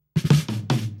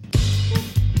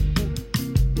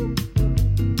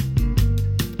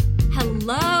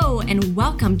and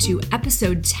welcome to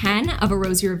episode 10 of A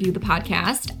Rosie Review, the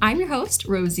podcast. I'm your host,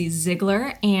 Rosie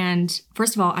Ziegler, and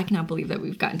first of all, I cannot believe that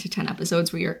we've gotten to 10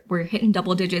 episodes. We're hitting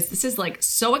double digits. This is like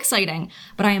so exciting,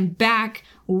 but I am back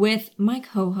with my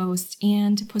co-host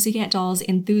and Pussycat Dolls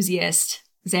enthusiast,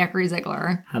 Zachary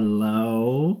Ziegler.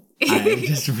 Hello. I'm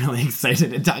just really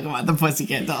excited to talk about the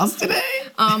Pussycat Dolls today.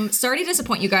 Sorry to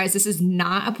disappoint you guys. This is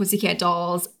not a Pussycat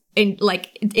Dolls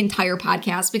entire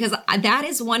podcast, because that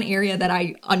is one area that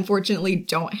I unfortunately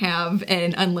don't have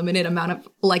an unlimited amount of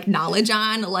knowledge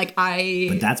on.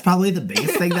 But that's probably the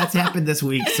biggest thing that's happened this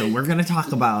week, so we're gonna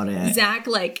talk about it. Zach,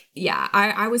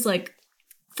 I was like,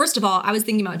 first of all, I was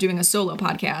thinking about doing a solo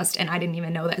podcast, and I didn't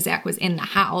even know that Zach was in the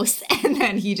house, and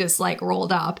then he just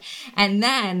rolled up, and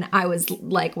then I was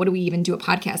like, what do we even do a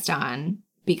podcast on?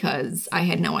 Because I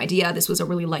had no idea. This was a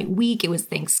really light week. It was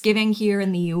Thanksgiving here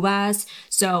in the US.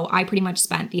 So I pretty much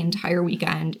spent the entire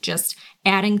weekend just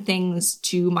adding things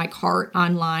to my cart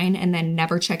online and then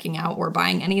never checking out or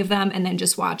buying any of them. And then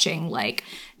just watching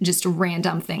just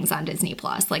random things on Disney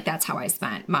Plus. That's how I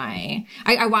spent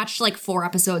I watched 4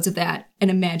 episodes of that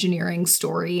An Imagineering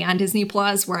Story on Disney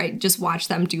Plus, where I just watched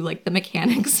them do the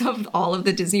mechanics of all of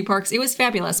the Disney parks. It was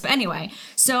fabulous. But anyway,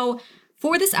 so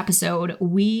for this episode,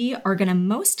 we are going to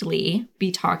mostly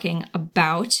be talking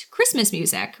about Christmas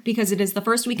music because it is the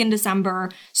first week in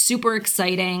December, super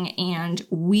exciting, and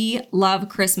we love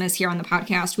Christmas here on the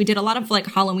podcast. We did a lot of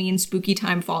Halloween, spooky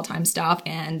time, fall time stuff,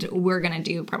 and we're going to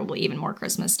do probably even more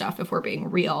Christmas stuff if we're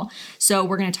being real. So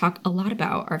we're going to talk a lot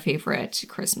about our favorite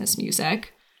Christmas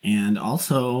music. And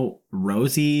also,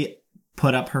 Rosie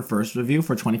put up her first review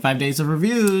for 25 Days of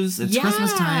Reviews. It's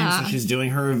Christmas time, so she's doing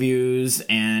her reviews,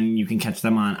 and you can catch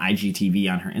them on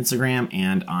IGTV on her Instagram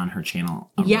and on her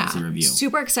channel, Rosie Review.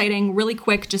 Super exciting, really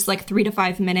quick, just 3 to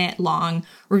 5 minute long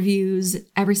reviews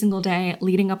every single day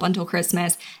leading up until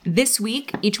Christmas. This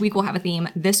week, each week we'll have a theme.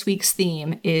 This week's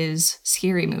theme is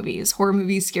scary movies, horror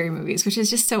movies, scary movies, which is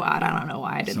just so odd. I don't know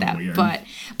why I did that. Weird.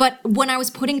 But when I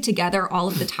was putting together all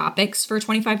of the topics for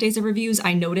 25 Days of Reviews,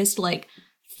 I noticed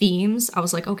themes. I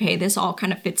was like, okay, this all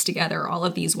kind of fits together. All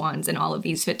of these ones and all of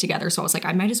these fit together. So I was like,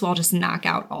 I might as well just knock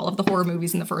out all of the horror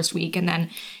movies in the first week, and then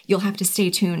you'll have to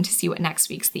stay tuned to see what next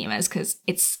week's theme is, because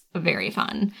it's very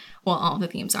fun. Well, all the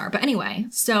themes are. But anyway,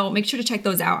 so make sure to check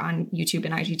those out on YouTube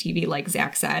and IGTV, like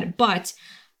Zach said. But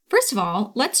first of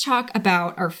all, let's talk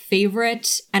about our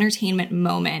favorite entertainment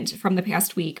moment from the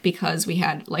past week, because we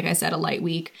had, like I said, a light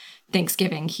week.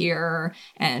 Thanksgiving here,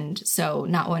 and so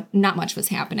not much was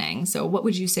happening. So what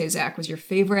would you say, Zach, was your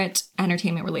favorite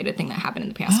entertainment related thing that happened in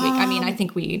the past week? I mean, I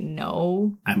think we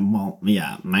know.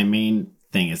 My main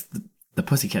thing is the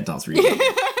Pussycat Dolls review.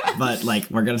 But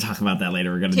we're gonna talk about that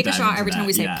later. We're gonna take a shot every time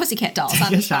we say Pussycat Dolls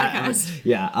on this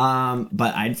podcast.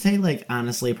 But I'd say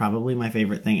honestly, probably my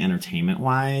favorite thing entertainment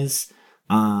wise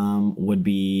would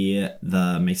be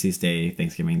the Macy's Day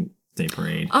Thanksgiving Day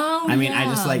Parade. Oh, I mean, I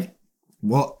just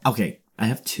well, okay, I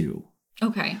have 2.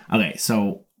 Okay,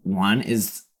 so one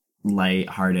is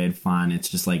lighthearted, fun. It's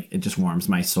just it just warms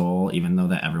my soul, even though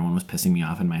that everyone was pissing me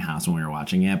off in my house when we were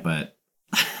watching it, but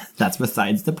that's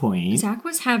besides the point. Zach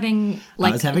was having I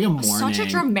was having a morning. Such a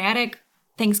dramatic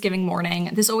Thanksgiving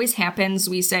morning. This always happens.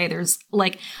 We say there's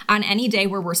on any day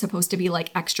where we're supposed to be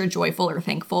extra joyful or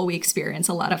thankful, we experience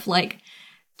a lot of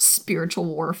spiritual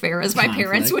warfare, as my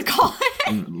parents would call it.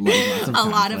 A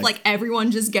lot of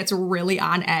everyone just gets really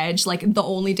on edge. The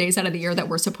only days out of the year that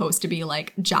we're supposed to be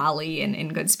jolly and in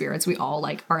good spirits, we all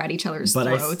are at each other's throats.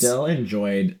 But I still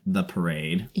enjoyed the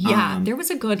parade. Yeah, there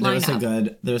was a good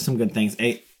lineup. There was some good things.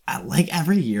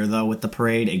 Every year though with the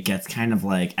parade, it gets kind of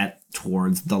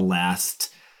towards the last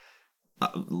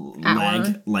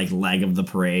leg of the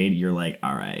parade, you're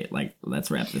all right, let's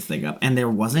wrap this thing up. And there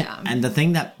wasn't, and the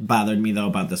thing that bothered me though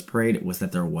about this parade was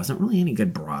that there wasn't really any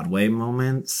good Broadway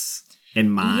moments,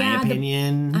 in my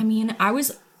opinion. I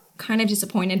was kind of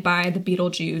disappointed by the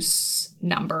Beetlejuice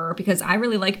number, because I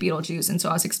really like Beetlejuice, and so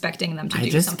I was expecting them to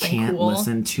do something cool. I just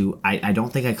can't listen to, I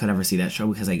don't think I could ever see that show,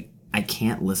 because I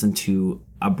can't listen to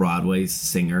a Broadway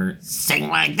singer sing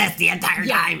like this the entire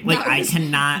time. I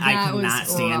cannot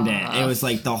stand it. It was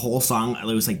the whole song, it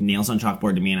was nails on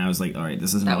chalkboard to me, and I was all right,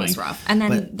 this is annoying. That was rough. And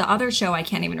then the other show, I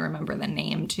can't even remember the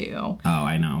name to. Oh,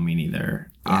 I know, me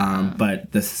neither. Yeah.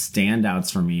 But the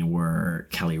standouts for me were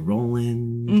Kelly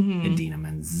Rowland, Idina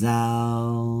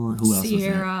Menzel, who else was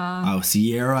there? Oh,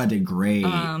 Sierra did great.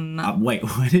 Wait,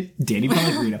 what did Danny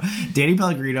Pellegrino? Danny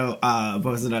Pellegrino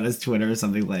posted on his Twitter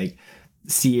something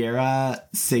Sierra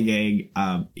singing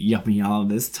Yummy All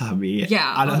This Tummy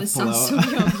on a float so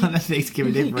on a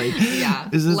Thanksgiving Day break.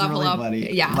 This is really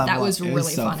funny. That was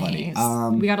really funny.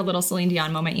 We got a little Celine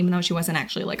Dion moment, even though she wasn't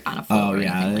actually like on a float.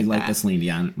 Like the Celine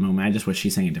Dion moment. I just wish she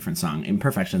sang a different song.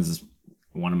 Imperfections is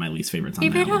one of my least favorites on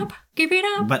Give that it up, give it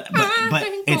up. But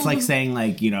it's like saying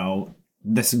like, you know,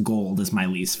 this gold is my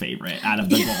least favorite out of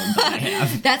the gold that I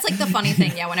have. That's like the funny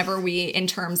thing. Yeah. Whenever we, in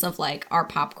terms of like our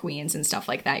pop queens and stuff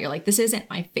like that, you're like, this isn't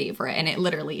my favorite. And it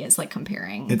literally is like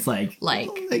comparing. It's like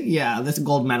yeah, this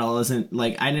gold medal isn't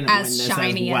like, I didn't win this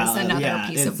shiny as well. as another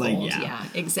piece of gold. Yeah,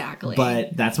 exactly.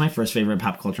 But that's my first favorite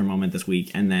pop culture moment this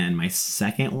week. And then my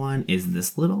second one is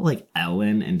this little like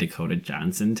Ellen and Dakota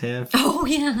Johnson tiff. Oh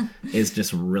yeah. Is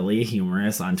just really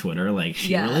humorous on Twitter. Like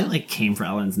she really like came for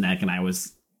Ellen's neck and I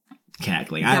was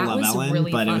cackling. I love Ellen,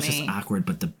 really but funny. It was just awkward.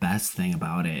 But the best thing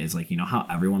about it is like, you know how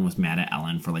everyone was mad at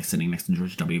Ellen for like sitting next to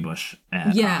George W. Bush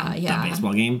at the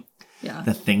baseball game? Yeah.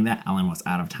 The thing that Ellen was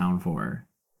out of town for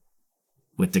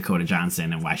with Dakota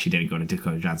Johnson and why she didn't go to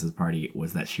Dakota Johnson's party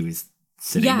was that she was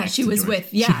sitting next to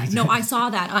George. I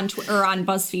saw that on Twitter or on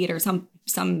BuzzFeed or some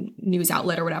news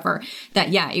outlet or whatever,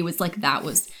 that it was like that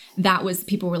was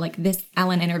people were like, this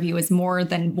Ellen interview is more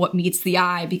than what meets the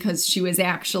eye because she was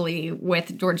actually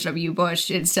with George W. Bush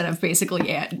instead of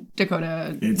basically at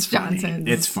Dakota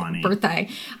Johnson's birthday.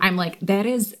 I'm like, that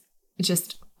is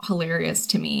just hilarious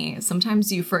to me.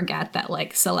 Sometimes you forget that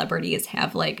like celebrities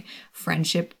have like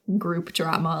friendship group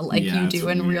drama like you do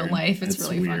in real life. It's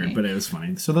really weird, funny. But it was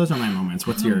funny. So those are my moments.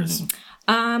 What's yours?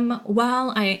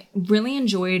 Well, I really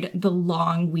enjoyed the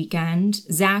long weekend.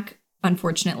 Zach,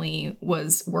 unfortunately,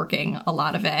 was working a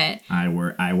lot of it. I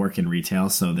work in retail,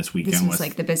 so this weekend was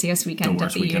like the busiest weekend the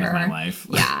worst of the weekend year. Of my life.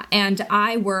 Yeah, and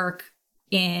I work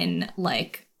in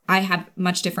like, I have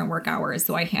much different work hours,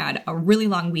 so I had a really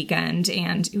long weekend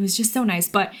and it was just so nice.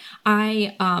 But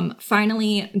I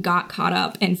finally got caught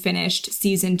up and finished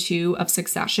season 2 of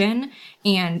Succession.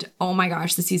 And oh my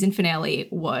gosh, the season finale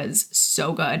was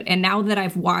so good. And now that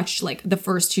I've watched like the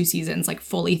first 2 seasons like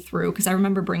fully through, because I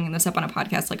remember bringing this up on a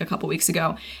podcast like a couple weeks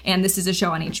ago, and this is a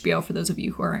show on HBO for those of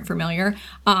you who aren't familiar.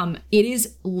 It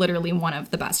is literally one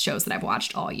of the best shows that I've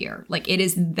watched all year. Like it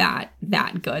is that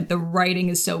good. The writing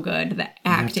is so good. The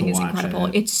acting is incredible.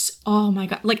 It's, oh my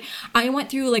God. Like I went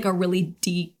through a really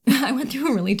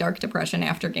dark depression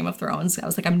after Game of Thrones. I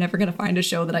was like, I'm never going to find a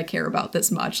show that I care about this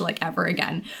much, like ever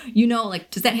again. You know, like,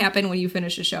 does that happen when you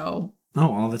finish a show?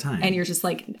 Oh, all the time. And you're just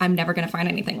like, I'm never going to find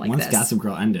anything like this. Once Gossip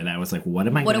Girl ended, I was like, what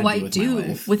am I going to do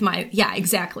with my life? Yeah,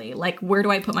 exactly. Like, where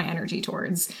do I put my energy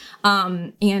towards?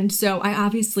 And so I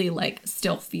obviously like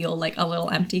still feel like a little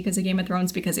empty because of Game of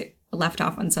Thrones because it left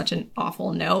off on such an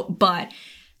awful note. But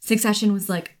Succession was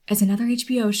like, as another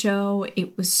HBO show,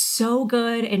 it was so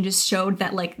good and just showed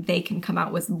that like they can come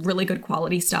out with really good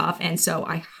quality stuff. And so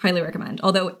I highly recommend.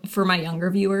 Although for my younger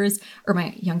viewers or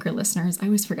my younger listeners, I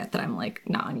always forget that I'm like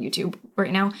not on YouTube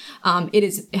right now.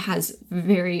 It has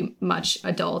very much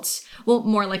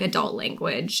more like adult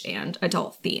language and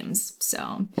adult themes.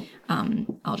 So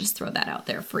I'll just throw that out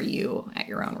there for you at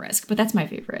your own risk. But that's my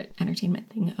favorite entertainment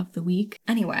thing of the week.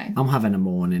 Anyway. I'm having a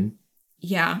morning.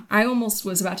 Yeah, I almost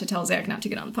was about to tell Zach not to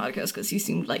get on the podcast because he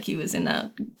seemed like he was in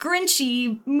a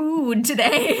grinchy mood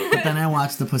today. But then I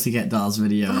watched the Pussycat Dolls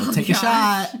video, Take a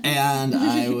Shot, and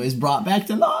I was brought back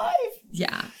to life.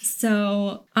 Yeah,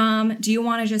 so do you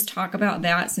want to just talk about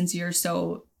that since you're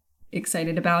so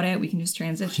excited about it? We can just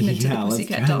transition into the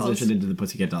Pussycat Dolls. Let's transition into the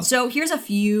Pussycat Dolls. So here's a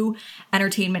few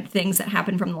entertainment things that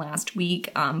happened from the last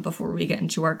week before we get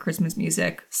into our Christmas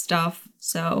music stuff.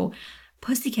 So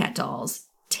Pussycat Dolls,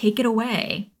 take it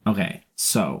away. Okay,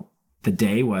 so the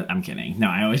day was... I'm kidding. No,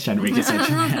 I always try to make it so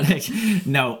dramatic.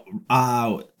 No,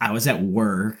 I was at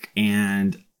work,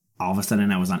 and all of a sudden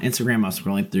I was on Instagram. I was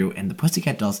scrolling through, and the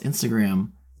Pussycat Dolls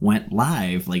Instagram went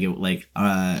live. Like, it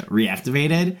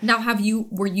reactivated. Now,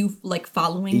 were you, like,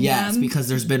 following them? Yes, because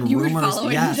there's been rumors...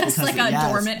 just like a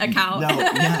dormant account? No,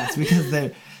 yes, because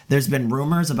there's been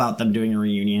rumors about them doing a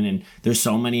reunion, and there's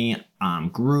so many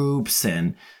groups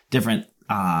and different...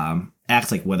 acts,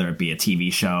 like whether it be a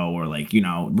TV show or like, you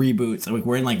know, reboots. Like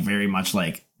we're in like very much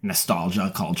like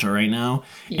nostalgia culture right now.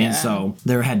 Yeah. And so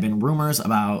there had been rumors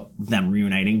about them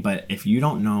reuniting, but if you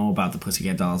don't know about the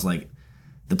Pussycat Dolls, like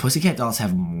the Pussycat Dolls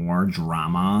have more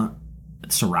drama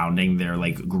surrounding their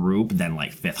like group than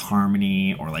like Fifth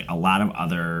Harmony or like a lot of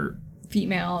other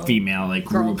female like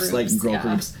groups like girl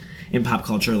groups in pop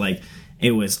culture. Like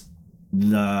it was...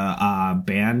 The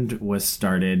band was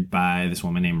started by this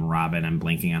woman named Robin. I'm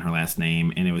blanking on her last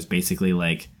name. And it was basically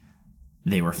like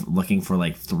they were looking for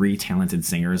like 3 talented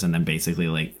singers and then basically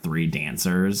like 3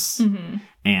 dancers. Mm-hmm.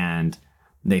 And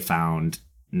they found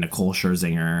Nicole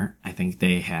Scherzinger. I think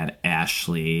they had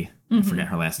Ashley, I forget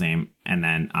her last name, and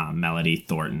then Melody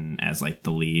Thornton as like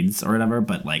the leads or whatever.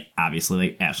 But like obviously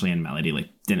like Ashley and Melody like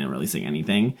didn't really sing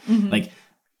anything. Like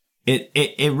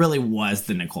it really was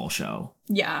the Nicole show.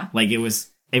 Yeah. Like it was.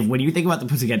 When you think about the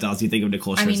Pussycat Dolls, you think of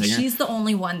Nicole Scherzinger. I mean, she's the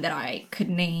only one that I could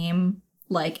name,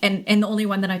 like, and the only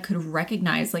one that I could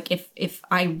recognize. Like, if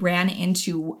I ran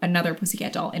into another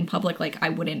Pussycat Doll in public, like, I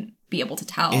wouldn't be able to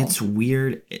tell. It's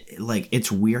weird. Like, it's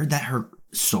weird that her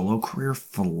solo career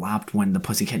flopped when the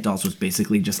Pussycat Dolls was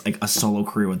basically just, like, a solo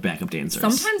career with backup dancers.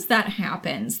 Sometimes that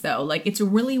happens, though. Like, it's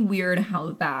really weird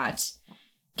how that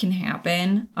can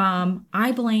happen.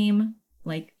 I blame...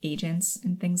 like agents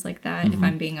and things like that, if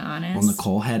I'm being honest. Well,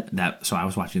 Nicole had that. So I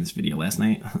was watching this video last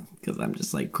night because I'm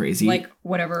just like crazy. Like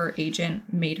whatever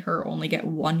agent made her only get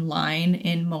one line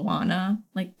in Moana.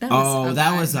 Like that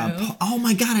was oh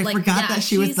my god, I forgot that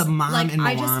she was the mom in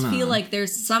Moana. I just feel like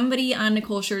there's somebody on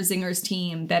Nicole Scherzinger's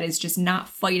team that is just not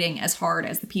fighting as hard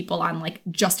as the people on like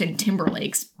Justin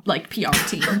Timberlake's like PR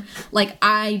team. Like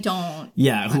I don't.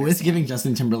 Yeah, who is giving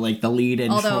Justin Timberlake the lead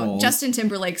in Although Trolls. Justin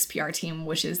Timberlake's PR team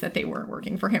wishes that they weren't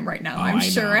working for him right now. I'm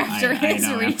sure after his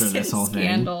recent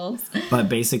scandals. But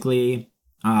basically,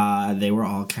 they were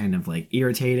all kind of like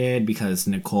irritated because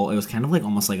Nicole. It was kind of like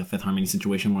almost like a Fifth Harmony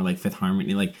situation where like Fifth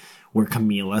Harmony, like where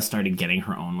Camila started getting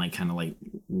her own like kind of like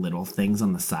little things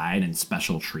on the side and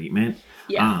special treatment.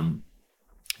 Yeah.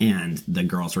 And the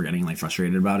girls were getting like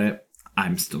frustrated about it.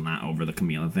 I'm still not over the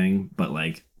Camila thing, but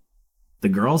like the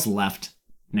girls left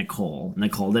Nicole.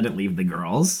 Nicole didn't leave the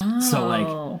girls. Oh, so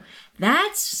like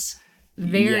that's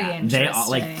very interesting. They all,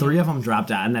 like 3 of them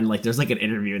dropped out, and then like there's like an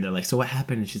interview. And they're like, "So what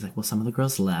happened?" And she's like, "Well, some of the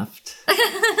girls left."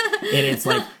 And it's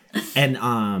like,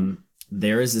 and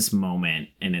there is this moment,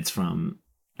 and it's from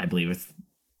I believe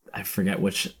I forget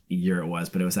which year it was,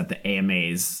 but it was at the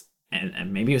AMAs,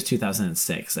 and maybe it was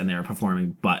 2006, and they were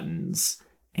performing Buttons.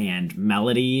 And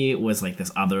Melody was like this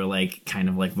other like kind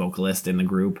of like vocalist in the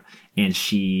group, and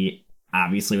she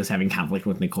obviously was having conflict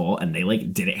with Nicole, and they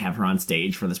like didn't have her on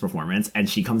stage for this performance, and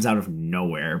she comes out of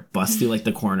nowhere, busts through like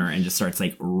the corner, and just starts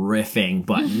like riffing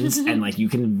Buttons, and like you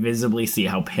can visibly see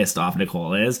how pissed off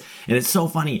Nicole is, and it's so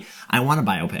funny. I want a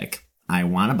biopic.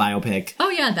 Oh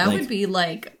yeah, that would be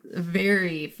like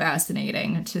very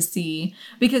fascinating to see,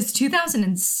 because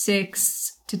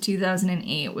 2006 to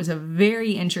 2008 was a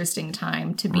very interesting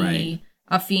time to be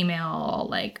a female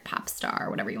like pop star,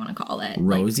 whatever you want to call it.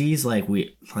 Rosie's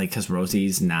because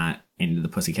Rosie's not into the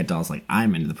Pussycat Dolls like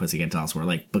I'm into the Pussycat Dolls. Where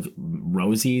like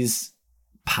Rosie's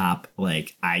pop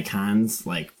like icons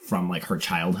like from like her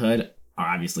childhood are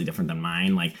obviously different than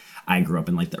mine. Like I grew up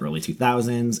in like the early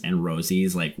 2000s, and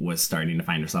Rosie's like was starting to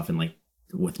find herself in like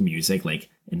with music like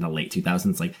in the late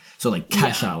 2000s, like so like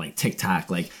Kesha, like TikTok,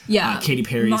 like Katy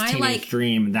Perry's Teenage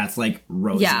Dream. That's like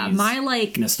Rosie's my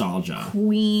like nostalgia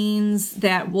queens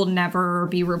that will never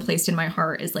be replaced in my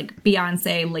heart is like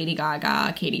Beyonce, Lady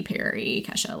Gaga, Katy Perry,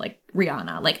 Kesha, like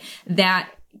Rihanna, like that,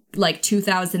 like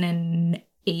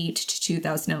 2008 to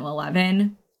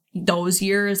 2011. Those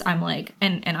years, I'm like,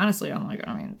 and honestly, I'm like,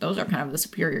 I mean, those are kind of the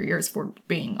superior years for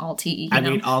being all T. I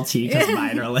mean, all T, because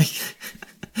mine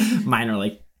are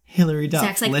like Hillary Duff,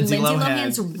 Zach's like Lindsay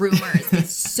Lohan's Rumors.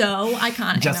 It's so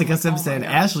iconic. Jessica Simpson,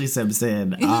 Ashley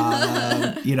Simpson,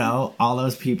 you know, all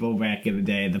those people back in the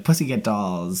day, the Pussycat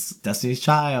Dolls, Destiny's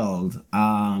Child.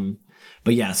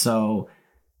 But yeah, so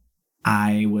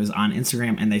I was on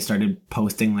Instagram, and they started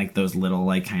posting like those little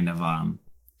like kind of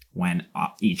when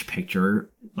each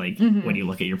picture, like when you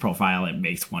look at your profile, it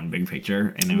makes one big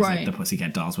picture, and it was like the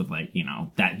Pussycat Dolls with like, you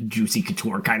know, that Juicy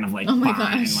Couture kind of like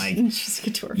gosh, like Juicy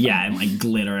Couture and like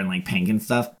glitter and like pink and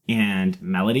stuff. And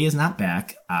Melody is not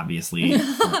back, obviously,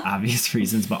 for obvious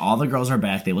reasons, but all the girls are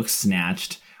back. They look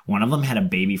snatched. One of them had a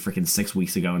baby freaking 6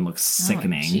 weeks ago and looks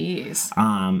sickening. Jeez.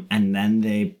 And then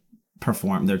they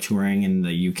perform. They're touring in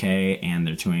the UK, and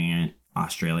they're touring in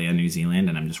Australia, New Zealand,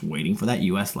 and I'm just waiting for that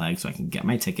US leg so I can get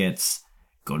my tickets,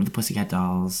 go to the Pussycat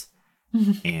Dolls,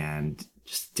 and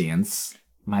just dance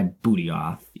my booty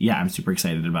off. Yeah, I'm super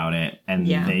excited about it. And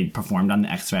they performed on the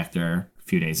X Factor a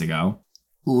few days ago.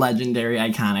 Legendary,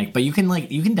 iconic, but you can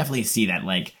definitely see that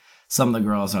like some of the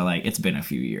girls are like, it's been a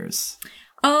few years.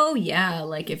 Oh yeah,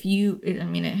 like it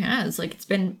has, like it's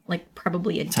been like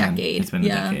probably a decade. It's been a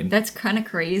decade. That's kind of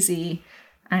crazy.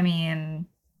 I mean,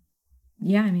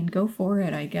 go for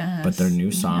it, I guess. But their new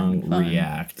song,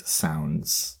 React,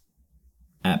 sounds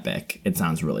epic. It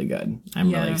sounds really good.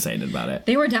 I'm really excited about it.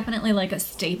 They were definitely like a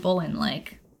staple in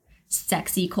like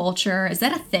sexy culture. Is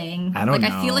that a thing? I don't know.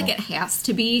 I feel like it has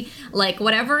to be. Like,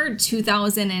 whatever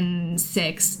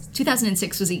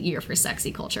 2006 was a year for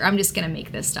sexy culture. I'm just going to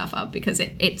make this stuff up because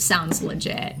it sounds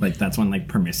legit. Like, that's when, like,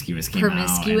 Promiscuous came out.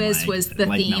 Promiscuous was the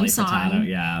theme Nelly song. Furtado,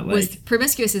 yeah. Like,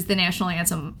 Promiscuous is the national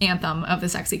anthem of the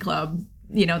sexy club.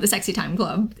 You know, the Sexy Time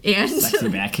Club. And Sexy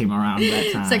Back came around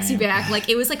that time. Sexy Back. Like,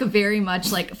 it was, like, a very much,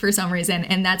 like, for some reason,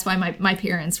 and that's why my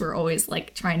parents were always,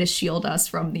 like, trying to shield us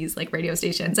from these, like, radio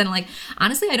stations. And, like,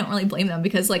 honestly, I don't really blame them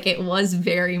because, like, it was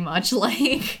very much,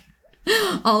 like,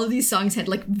 all of these songs had,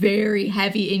 like, very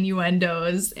heavy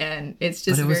innuendos, and it's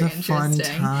just very interesting. Fun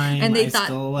time. And they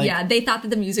thought that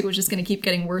the music was just going to keep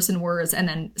getting worse and worse, and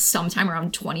then sometime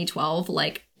around 2012,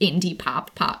 like, indie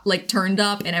pop like turned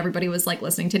up, and everybody was like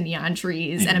listening to Neon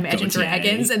Trees and Imagine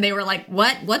Dragons, and they were like,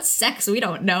 what's sex? We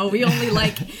don't know, we only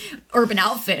like Urban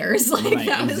Outfitters. Like, right,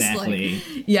 that exactly.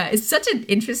 Was like, yeah, it's such an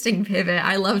interesting pivot.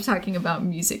 I love talking about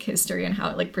music history and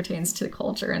how it like pertains to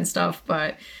culture and stuff,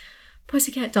 but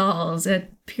Pussycat Dolls, a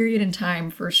period in time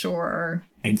for sure.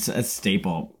 It's a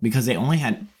staple because they only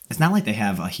had, it's not like they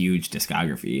have a huge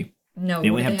discography. No, they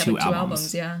only have two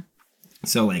albums. Yeah,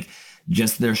 so like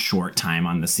just their short time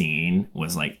on the scene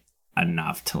was like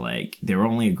enough to like, they were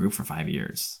only a group for 5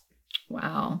 years.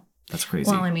 Wow. That's crazy.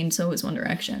 Well, I mean, so was One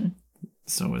Direction.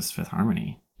 So was Fifth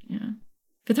Harmony. Yeah.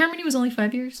 Fifth Harmony was only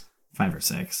 5 years? 5 or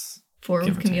 6. 4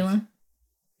 with Camila?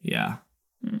 Yeah.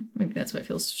 Maybe that's why it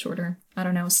feels shorter. I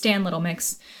don't know. Stan Little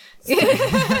Mix.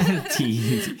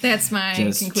 That's my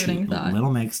concluding thought.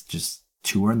 Little Mix just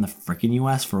tour in the freaking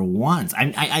US for once.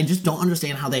 I just don't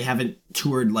understand how they haven't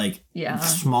toured like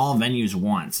small venues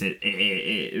once.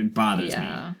 It bothers me.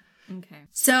 Okay.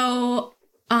 So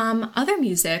other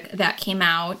music that came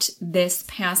out this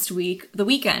past week, The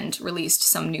Weeknd released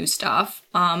some new stuff.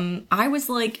 I was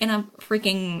like in a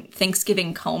freaking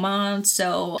Thanksgiving coma,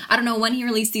 so I don't know when he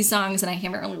released these songs, and I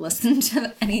haven't really listened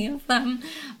to any of them,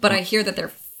 but I hear that they're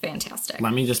fantastic.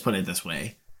 Let me just put it this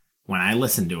way. When I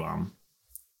listened to them,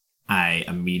 I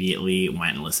immediately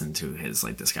went and listened to his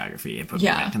like discography. It put me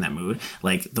back in that mood.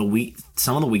 Like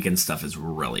some of the Weeknd stuff is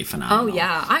really phenomenal. Oh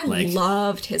yeah, I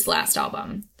loved his last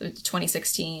album, the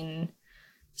 2016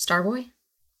 Starboy.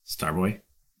 Starboy.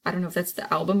 I don't know if that's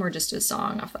the album or just a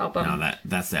song off the album. No,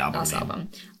 that's the album. Last album.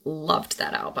 Loved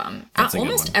that album.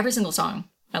 Almost every single song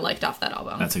I liked off that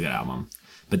album. That's a good album.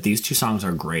 But these two songs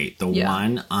are great. The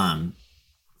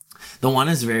one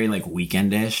is very, like,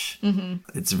 Weekend-ish.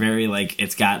 Mm-hmm. It's very, like,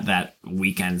 it's got that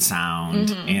Weekend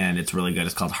sound, and it's really good.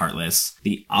 It's called Heartless.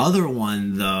 The other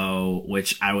one, though,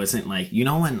 which I wasn't, like, you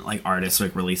know when, like, artists,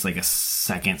 like, release, like, a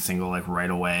second single, like, right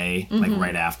away, like,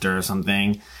 right after or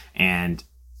something, and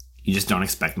you just don't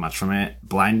expect much from it?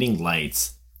 Blinding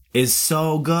Lights is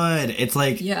so good. It's,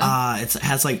 like, it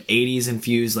has, like, 80s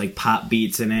infused, like, pop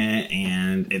beats in it,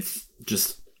 and it's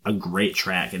just a great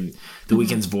track, and the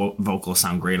Weeknd's vocals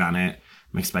sound great on it.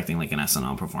 I'm expecting like an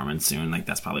SNL performance soon. Like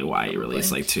that's probably why he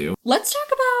released like 2. Let's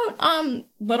talk about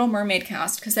Little Mermaid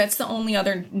cast, because that's the only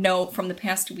other note from the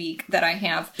past week that I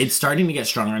have. It's starting to get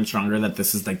stronger and stronger that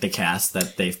this is like the cast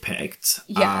that they've picked.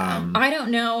 Yeah, I don't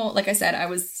know. Like I said, I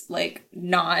was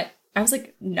not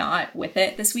with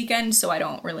it this weekend, so I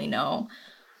don't really know.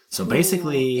 So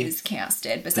basically, who is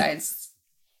casted besides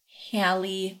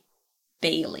Halle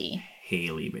Bailey.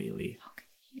 Haley Bailey. Okay,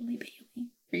 Haley Bailey.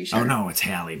 Are you sure? Oh no, it's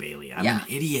Halle Bailey. I'm an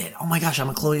idiot. Oh my gosh, I'm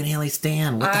a Chloe and Haley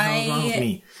stan. What the hell is wrong with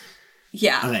me?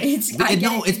 Yeah. Okay. It's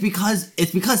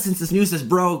because since this news is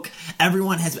broke,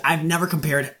 I've never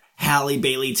compared Halle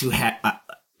Bailey to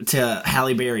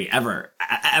Halle Berry ever.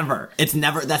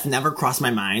 That's never crossed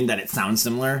my mind that it sounds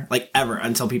similar, like ever,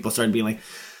 until people started being like,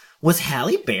 was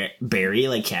Halle Berry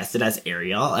like casted as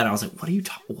Ariel? And I was like, what are you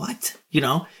what? You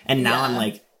know? And now I'm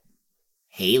like,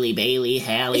 Haley Bailey,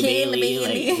 Halle Bailey,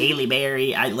 like Haley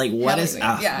Berry. I like what Halle, is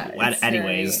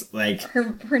anyways, very, like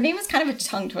her name is kind of a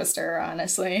tongue twister,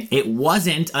 honestly. It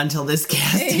wasn't until this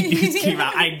casting news came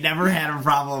out. I never had a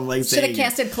problem like saying should have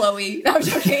casted Chloe. I'm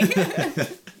joking.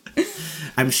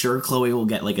 I'm sure Chloe will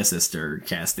get like a sister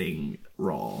casting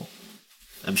role.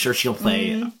 I'm sure she'll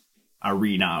play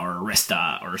Arena or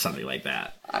Arista or something like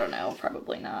that. I don't know,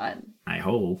 probably not. I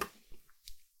hope.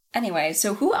 Anyway,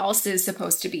 so who else is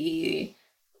supposed to be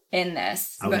in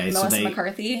this? Okay, Melissa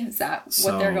McCarthy? Is that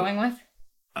what they're going with?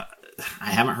 I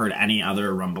haven't heard any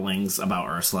other rumblings about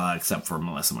Ursula except for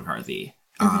Melissa McCarthy,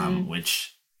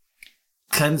 which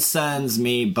concerns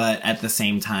me, but at the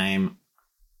same time,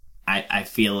 I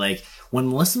feel like when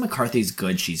Melissa McCarthy's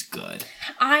good, she's good.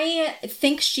 I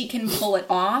think she can pull it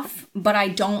off, but I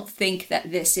don't think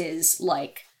that this is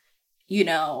like, you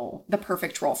know, the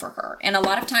perfect role for her. And a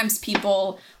lot of times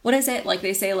people, what is it? Like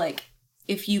they say like,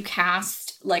 if you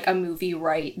cast like a movie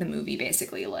right, the movie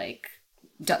basically like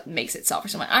makes itself or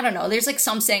something. I don't know. There's like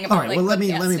some saying about like, well, let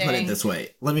me put it this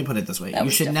way. You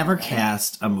should never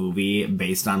cast a movie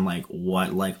based on like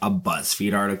what like a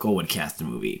BuzzFeed article would cast a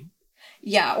movie.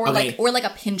 Yeah, or like a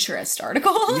Pinterest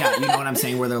article. Yeah, you know what I'm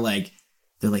saying? Where they're like,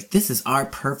 this is our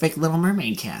perfect Little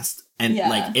Mermaid cast. And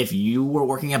like, if you were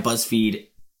working at BuzzFeed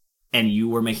and you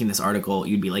were making this article,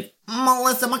 you'd be like,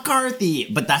 Melissa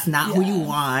McCarthy. But that's not who you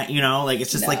want, you know? Like,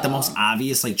 it's just like the most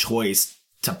obvious like choice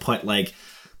to put like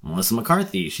Melissa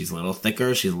McCarthy. She's a little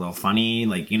thicker. She's a little funny.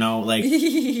 Like, you know, like,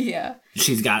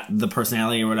 she's got the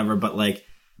personality or whatever. But like,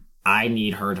 I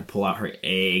need her to pull out her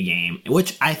A game,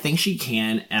 which I think she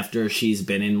can after she's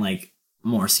been in like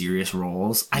more serious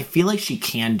roles. I feel like she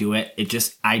can do it.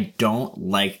 I don't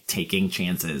like taking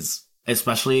chances,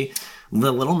 especially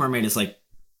The Little Mermaid is like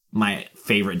my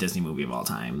favorite Disney movie of all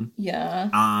time.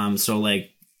 Yeah. So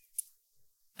like,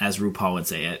 as RuPaul would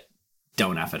say it,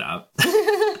 don't F it up.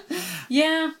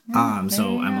 Yeah.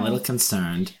 So I'm a little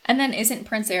concerned. And then isn't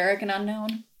Prince Eric an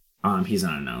unknown? He's an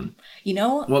unknown. You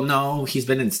know? Well, no, he's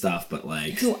been in stuff, but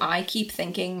like... Who I keep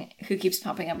thinking, who keeps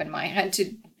popping up in my head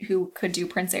who could do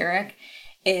Prince Eric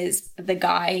is the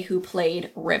guy who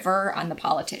played River on The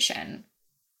Politician.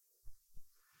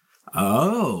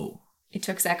 Oh. It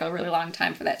took Zach a really long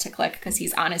time for that to click because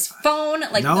he's on his phone,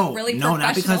 like really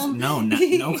professional.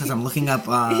 Because I'm looking up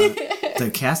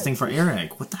the casting for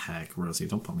Eric. What the heck, Rosie?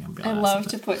 Don't put me on blast. I love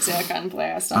to put Zach on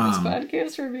blast on this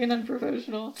podcast for being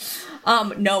unprofessional.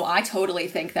 No, I totally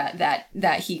think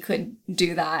that he could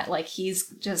do that. Like he's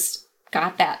just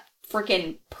got that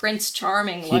freaking Prince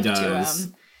Charming look to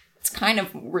him. It's kind of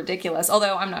ridiculous.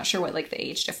 Although I'm not sure what like the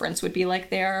age difference would be like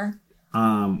there.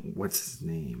 What's his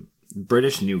name?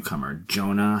 British newcomer,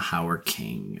 Jonah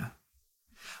Hauer-King,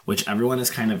 which everyone is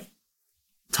kind of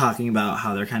talking about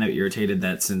how they're kind of irritated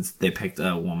that since they picked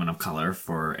a woman of color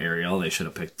for Ariel, they should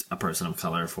have picked a person of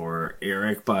color for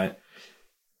Eric, but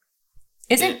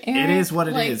Eric, it is what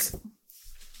it is.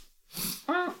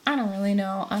 I don't really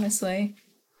know, honestly.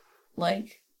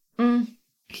 Like,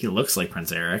 he looks like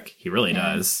Prince Eric. He really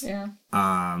does. Yeah.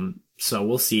 So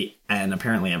we'll see. And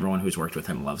apparently everyone who's worked with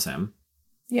him loves him.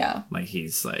 Yeah. Like,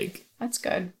 he's like... That's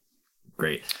good.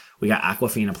 Great. We got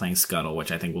Awkwafina playing Scuttle,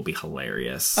 which I think will be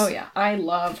hilarious. Oh, yeah. I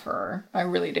love her. I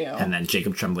really do. And then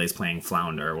Jacob Tremblay's playing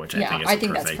Flounder, which I think is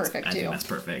perfect. That's perfect, too. I think that's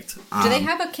perfect. Do they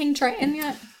have a King Triton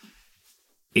yet?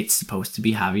 It's supposed to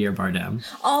be Javier Bardem.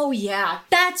 Oh, yeah.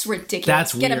 That's ridiculous.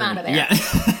 That's weird. Get him out of there.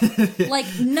 Yeah. Like,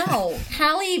 no.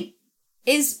 Hallie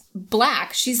is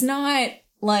black. She's not,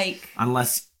 like...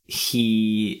 Unless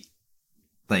he...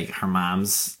 Like, her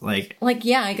mom's, like... Like,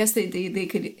 yeah, I guess they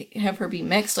could have her be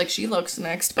mixed. Like, she looks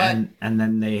mixed, but... And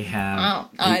then they have...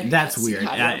 that's weird.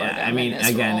 I mean,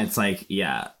 again, it's like,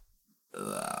 yeah.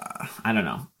 I don't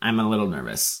know. I'm a little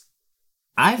nervous.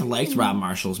 I've liked Rob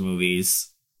Marshall's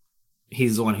movies.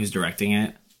 He's the one who's directing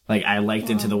it. Like, I liked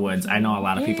Into the Woods. I know a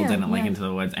lot of people didn't like Into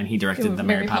the Woods, and he directed the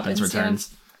Mary Poppins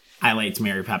Returns. I liked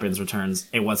Mary Poppins Returns.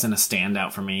 It wasn't a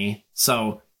standout for me.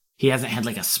 So, he hasn't had,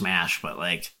 like, a smash, but,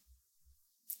 like...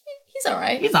 He's all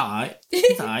right. He's all right.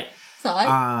 He's all right.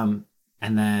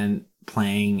 And then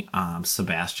playing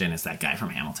Sebastian is that guy from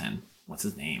Hamilton. What's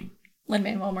his name?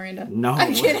 Lin-Manuel Miranda. No.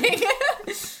 I'm kidding.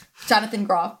 Jonathan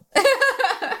Groff.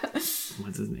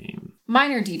 What's his name?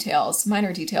 Minor details.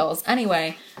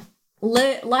 Anyway,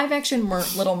 live action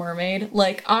Little Mermaid.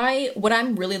 Like, what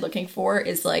I'm really looking for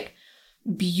is, like,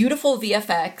 beautiful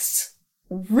VFX,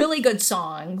 really good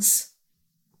songs.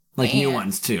 Like, new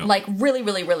ones, too. Like, really,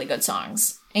 really, really good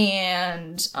songs.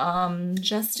 And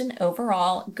just an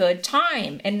overall good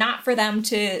time. And not for them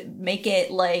to make it,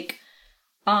 like,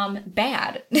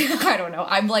 bad. I don't know.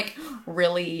 I'm, like,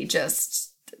 really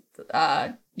just,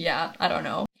 I don't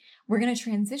know. We're going to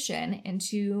transition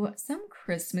into some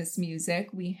Christmas music.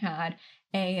 We had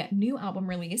a new album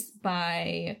release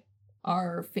by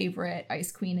our favorite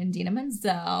Ice Queen, Indina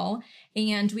Menzel.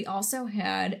 And we also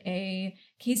had a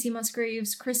Casey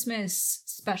Musgraves Christmas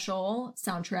special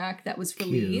soundtrack that was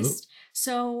released. Cute.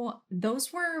 So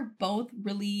those were both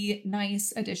really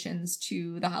nice additions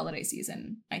to the holiday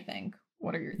season, I think.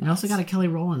 What are your thoughts? We also got a Kelly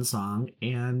Rowland song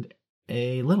and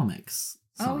a Little Mix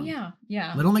song. Oh,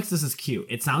 yeah. Little Mix, this is cute.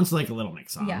 It sounds like a Little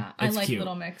Mix song. Yeah, I like cute.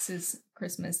 Little Mix's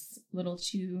Christmas little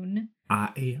tune.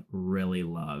 I really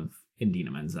love Indina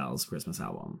Menzel's Christmas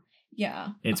album. Yeah.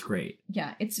 It's great.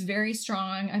 Yeah, it's very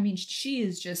strong. I mean, she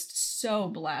is just so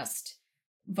blessed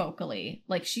vocally.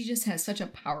 Like, she just has such a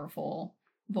powerful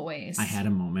voice. I had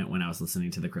a moment when I was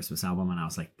listening to the Christmas album and I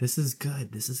was like, this is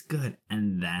good.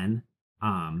 And then,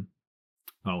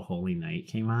 Oh Holy Night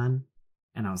came on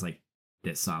and I was like,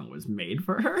 this song was made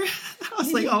for her. I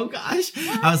was like, oh gosh.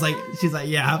 I was like, she's like,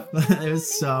 yeah, it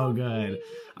was so good.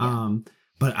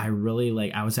 But I really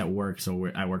like, I was at work. So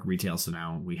I work retail. So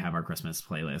now we have our Christmas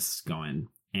playlist going.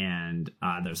 And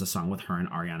there's a song with her and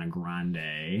Ariana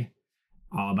Grande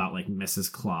all about like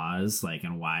Mrs. Claus, like,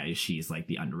 and why she's like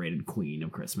the underrated queen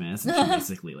of Christmas. And she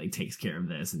basically like takes care of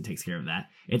this and takes care of that.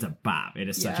 It's a bop. It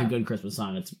is such a good Christmas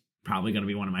song. It's probably going to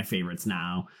be one of my favorites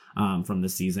now from the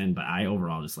season. But I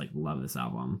overall just like love this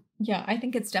album. Yeah, I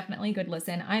think it's definitely a good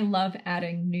listen. I love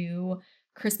adding new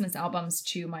Christmas albums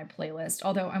to my playlist,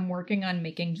 although I'm working on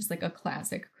making just like a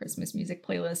classic Christmas music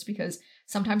playlist, because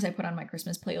sometimes I put on my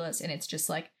Christmas playlist and it's just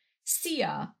like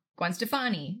Sia, Gwen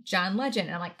Stefani, John Legend,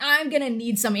 and I'm like, I'm gonna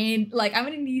need some Andy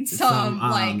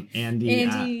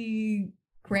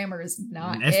Grammer is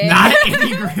not it's it. Not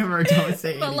Andy Grammer, don't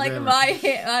say but Andy like Grammer. my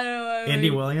hit, I don't know.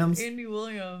 Andy Williams? Andy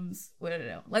Williams. Wait,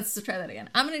 no. Let's try that again.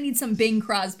 I'm gonna need some Bing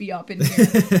Crosby up in here.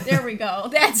 There we go.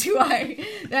 That's what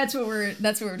we're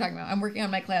talking about. I'm working on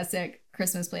my classic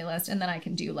Christmas playlist, and then I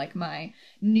can do like my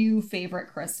new favorite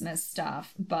Christmas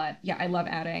stuff. But yeah, I love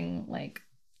adding like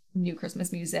new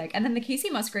Christmas music. And then the Casey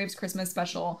Musgraves Christmas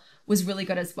special was really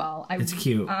good as well. It's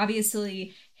cute.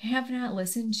 Obviously have not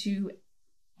listened to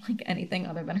like anything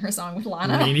other than her song with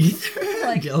Lana. Me neither.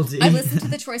 Like, guilty. I listened to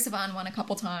the Troye Sivan one a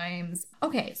couple times.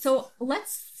 Okay, so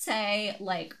let's say,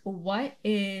 like, what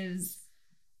is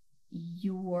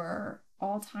your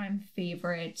all-time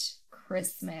favorite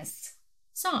Christmas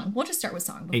song? We'll just start with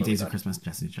song. 8 Days of Christmas,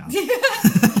 Destiny's Child. No,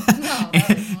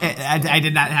 I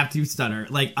did not have to stutter.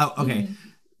 Like, oh, okay. Mm-hmm.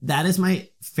 That is my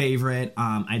favorite.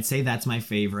 I'd say that's my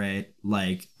favorite.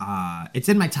 Like, it's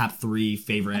in my top 3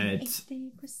 favorite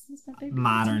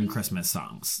modern Christmas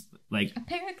songs. Like a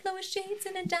pair of Chloe shades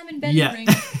and a diamond belly ring.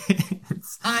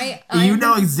 You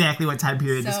know exactly what time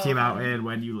period this came out in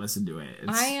when you listen to it.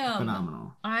 It's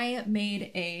phenomenal. I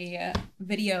made a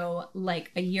video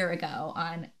like a year ago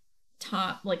on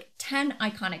top like 10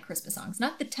 iconic Christmas songs,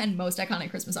 not the 10 most iconic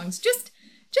Christmas songs, just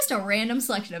a random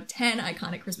selection of 10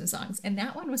 iconic Christmas songs. And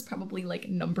that one was probably like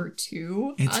number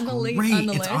 2 on the list.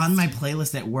 It's on my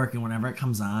playlist at work. And whenever it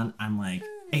comes on, I'm like,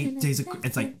 8 days of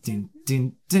it's like, din,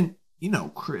 din, din, you know,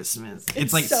 Christmas.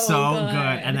 It's like so good.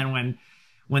 And then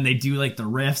when they do like the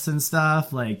riffs and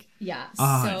stuff, like,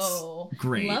 so it's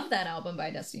great. Love that album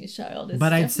by Destiny's Child.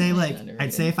 But I'd say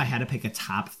if I had to pick a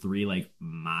top 3 like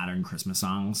modern Christmas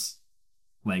songs,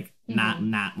 like not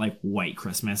like White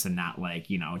Christmas and not like,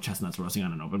 you know, Chestnuts Roasting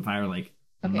on an Open Fire, like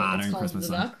modern Christmas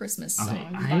songs. The Christmas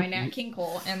Song by Nat King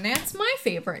Cole, and that's my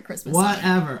favorite Christmas song.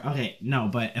 Whatever. Okay, no,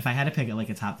 but if I had to pick like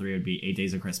a top 3, it would be 8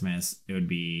 Days of Christmas. It would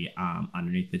be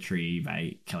Underneath the Tree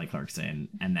by Kelly Clarkson,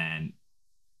 and then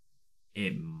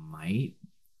it might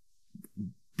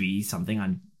be something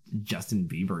on Justin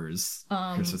Bieber's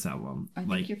Christmas album. I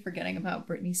think you're forgetting about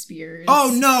Britney Spears.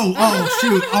 Oh no! Oh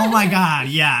shoot! Oh my god!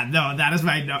 Yeah, no, that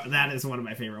is one of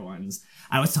my favorite ones.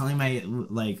 I was telling my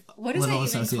like what is little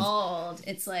that even called?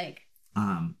 It's like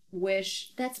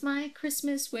Wish. That's my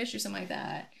Christmas wish or something like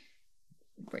that.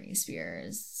 Britney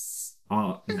Spears.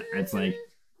 Oh, it's like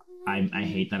I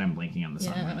hate that I'm blanking on the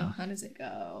song right now. How does it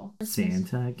go?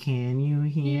 Santa, can you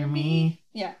hear me?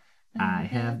 Yeah. I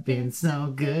have been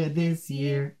so good this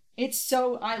year.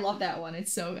 I love that one.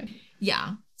 It's so good.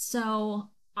 Yeah. So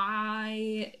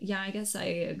I guess I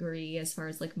agree as far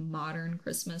as like modern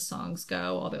Christmas songs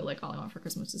go. Although like All I Want for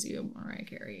Christmas Is You, Mariah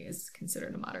Carey is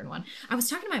considered a modern one. I was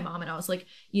talking to my mom and I was like,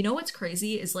 you know what's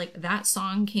crazy is like that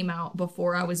song came out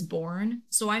before I was born.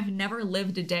 So I've never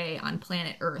lived a day on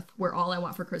planet Earth where All I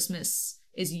Want for Christmas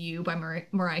Is You by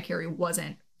Mariah Carey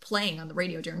wasn't playing on the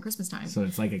radio during Christmas time. So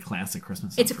it's like a classic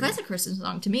Christmas song. It's a classic Christmas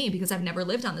song to me because I've never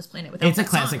lived on this planet without. It's a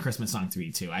classic Christmas song to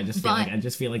me too. I just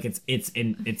feel like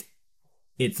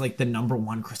it's like the number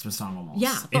 1 Christmas song almost.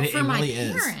 Yeah, but for my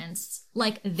parents,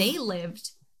 like they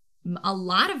lived a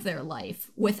lot of their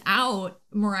life without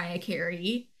Mariah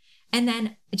Carey, and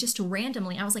then just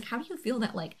randomly, I was like, how do you feel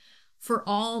that like for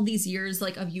all these years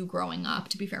like of you growing up?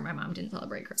 To be fair, my mom didn't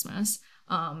celebrate Christmas,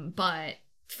 but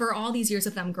for all these years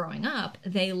of them growing up,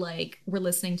 they like were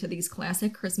listening to these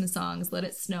classic Christmas songs, Let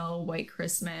It Snow, White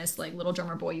Christmas, like Little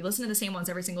Drummer Boy. You listen to the same ones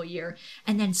every single year.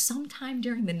 And then sometime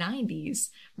during the 90s,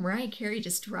 Mariah Carey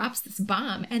just drops this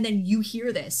bomb. And then you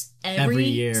hear this every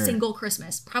year, single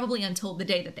Christmas, probably until the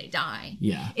day that they die.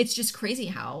 Yeah. It's just crazy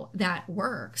how that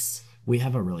works. We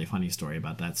have a really funny story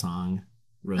about that song,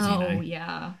 Rosie and I. Oh,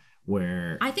 yeah.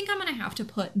 Where I think I'm going to have to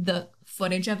put the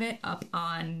footage of it up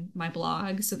on my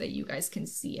blog so that you guys can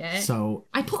see it. So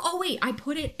I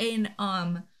put it in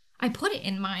my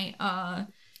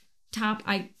top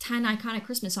 10 iconic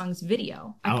Christmas songs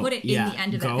video. I put it in the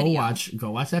end of that video.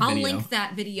 Go watch that video. I'll link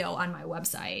that video on my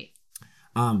website.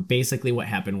 Basically what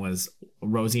happened was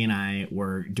Rosie and I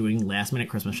were doing last minute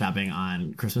Christmas shopping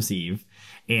on Christmas Eve,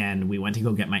 and we went to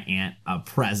go get my aunt a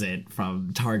present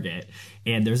from Target,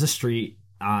 and there's a street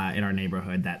in our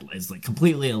neighborhood that is like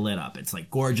completely lit up. It's like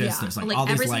gorgeous. There's like all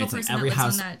these lights. Like every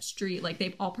house on that street, like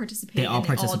they all participate. They all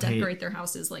decorate their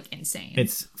houses like insane.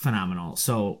 It's phenomenal.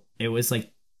 So it was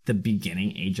like the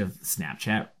beginning age of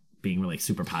Snapchat being really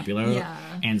super popular. Yeah.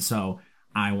 And so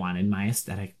I wanted my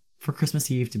aesthetic for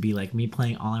Christmas Eve to be like me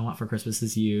playing All I Want for Christmas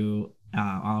Is You, All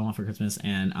I Want for Christmas,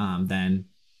 and then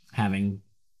having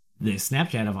this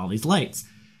Snapchat of all these lights.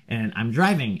 And I'm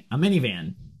driving a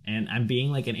minivan, and I'm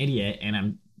being like an idiot, and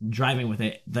I'm driving with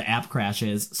it. The app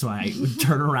crashes, so I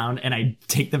turn around and I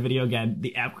take the video again.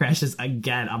 The app crashes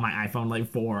again on my iPhone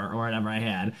like 4 or whatever I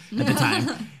had at the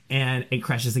time. And it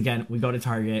crashes again. We go to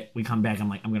Target. We come back. I'm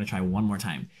like, I'm going to try one more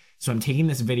time. So I'm taking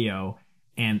this video,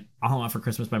 and All I Want for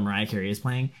Christmas by Mariah Carey is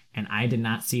playing, and I did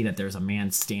not see that there's a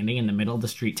man standing in the middle of the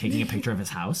street taking a picture of his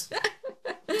house.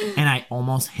 And I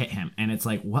almost hit him. And it's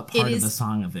like, what part of the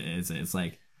song of it is it? It's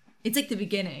like the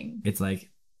beginning. It's like,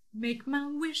 make my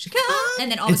wish come.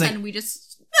 And then all of a sudden we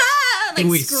just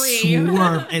we scream.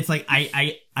 Swerve. It's like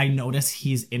I notice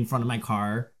he's in front of my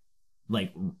car,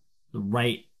 like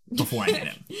right before I hit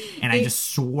him. And I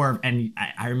just swerved. And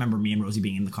I remember me and Rosie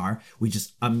being in the car. We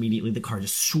just immediately, the car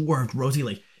just swerved.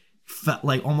 Rosie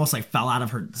almost fell out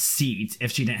of her seat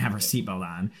if she didn't have her seatbelt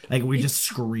on. Like we just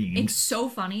screamed. It's so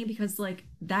funny because like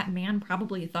that man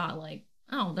probably thought like,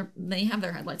 oh, they have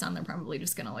their headlights on. They're probably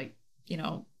just gonna like, you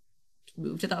know,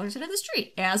 move to the other side of the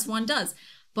street, as one does.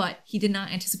 But he did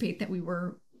not anticipate that we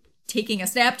were taking a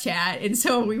Snapchat, and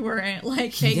so we weren't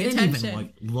like paying attention. He didn't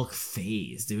even look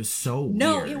phased. It was so weird.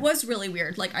 No, it was really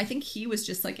weird. Like I think he was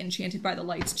just like enchanted by the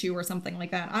lights too, or something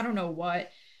like that. I don't know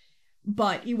what,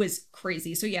 but it was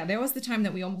crazy. So yeah, that was the time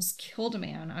that we almost killed a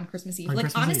man on Christmas Eve.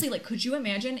 Honestly, like could you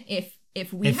imagine if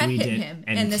we had hit him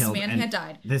and this man had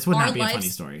died? This would not be a funny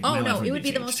story. Oh no, it would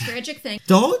be the most tragic thing.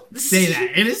 Don't say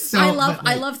that. It is so.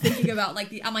 I love thinking about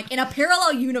like I'm like in a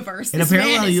parallel universe. In a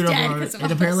parallel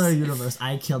universe,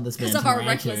 I killed this man because of our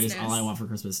recklessness. All I Want for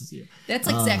Christmas Is You. That's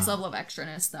like Zach's level of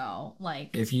extraness, though. Like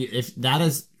if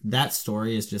that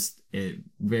story is just, it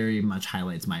very much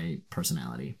highlights my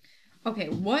personality. Okay,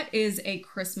 what is a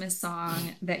Christmas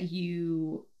song that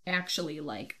you actually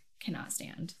like cannot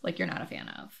stand? Like you're not a fan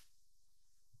of?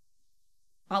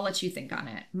 I'll let you think on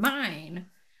it. Mine,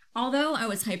 although I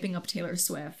was hyping up Taylor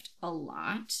Swift a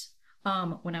lot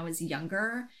when I was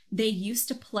younger, they used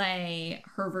to play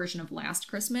her version of Last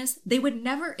Christmas. They would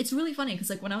never, it's really funny because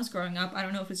like when I was growing up, I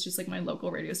don't know if it's just like my local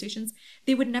radio stations,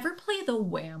 they would never play the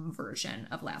Wham version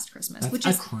of Last Christmas. That's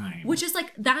a crime. Which is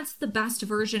like, that's the best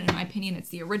version in my opinion. It's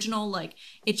the original. Like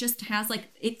it just has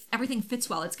like, everything fits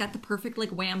well. It's got the perfect like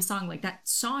Wham song. Like that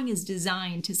song is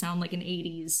designed to sound like an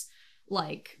 80s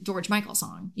like George Michael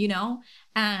song, you know?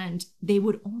 And they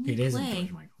would only play... It is a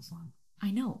George Michael song.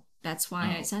 I know. That's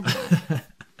why I said that.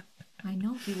 I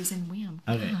know he was in Wham.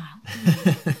 Okay.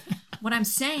 What I'm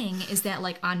saying is that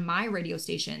like on my radio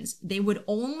stations, they would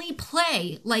only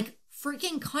play like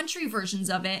freaking country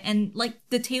versions of it and like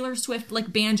the Taylor Swift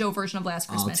like banjo version of Last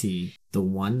Christmas. The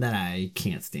one that I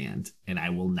can't stand, and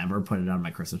I will never put it on my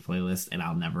Christmas playlist, and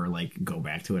I'll never like go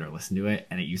back to it or listen to it,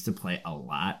 and it used to play a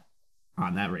lot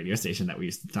on that radio station that we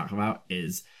used to talk about,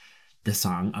 is the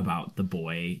song about the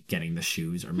boy getting the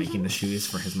shoes or making the shoes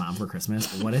for his mom for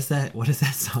Christmas. What is that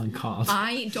song called?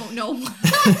 I don't know.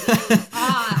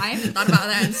 I haven't thought about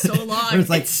that in so long.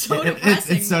 It's so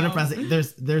depressing. It's so depressing.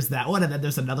 There's that one, and then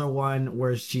there's another one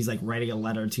where she's like writing a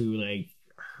letter to like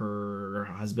her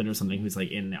husband or something who's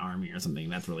like in the army or something.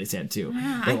 That's really sad too.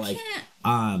 But like,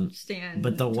 I can't stand.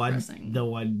 But the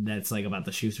one that's like about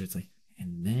the shoes, where it's like,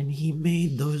 and then he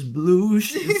made those blue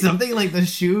shoes, something like the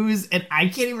shoes. And I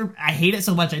hate it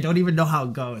so much. I don't even know how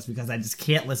it goes because I just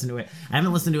can't listen to it. I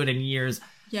haven't listened to it in years.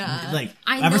 Yeah. Like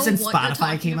ever since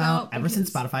Spotify came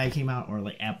out or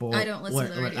like Apple. I don't listen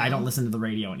to the radio. I don't listen to the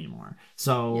radio anymore.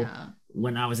 So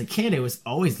when I was a kid, it was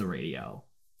always the radio.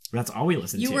 That's all we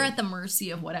listened to. You were at the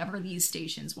mercy of whatever these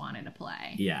stations wanted to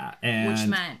play. Yeah. Which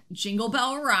meant Jingle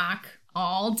Bell Rock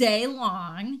all day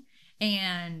long.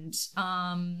 And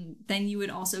then you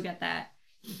would also get that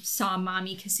Saw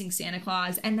Mommy Kissing Santa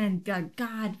Claus, and then the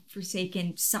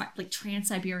godforsaken like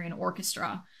Trans-Siberian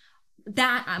Orchestra.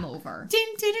 That I'm over.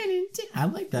 I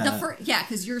like that. Yeah,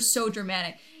 because you're so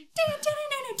dramatic.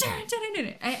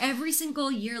 Every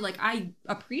single year, like I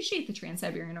appreciate the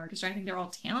Trans-Siberian Orchestra. I think they're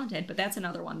all talented, but that's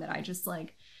another one that I just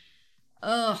like.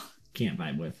 Ugh. can't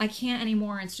vibe with. I can't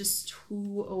anymore. It's just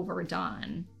too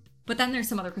overdone. But then there's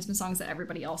some other Christmas songs that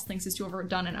everybody else thinks is too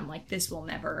overdone, and I'm like, this will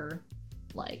never,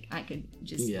 like, I could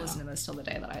just listen to this till the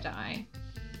day that I die.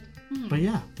 But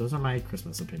yeah, those are my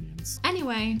Christmas opinions.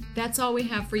 Anyway, that's all we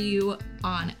have for you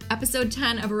on episode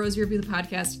 10 of A Rosy Review, the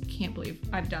podcast. Can't believe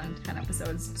I've done 10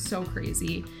 episodes. So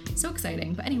crazy. So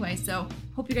exciting. But anyway, so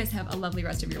hope you guys have a lovely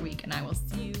rest of your week, and I will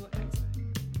see you next time.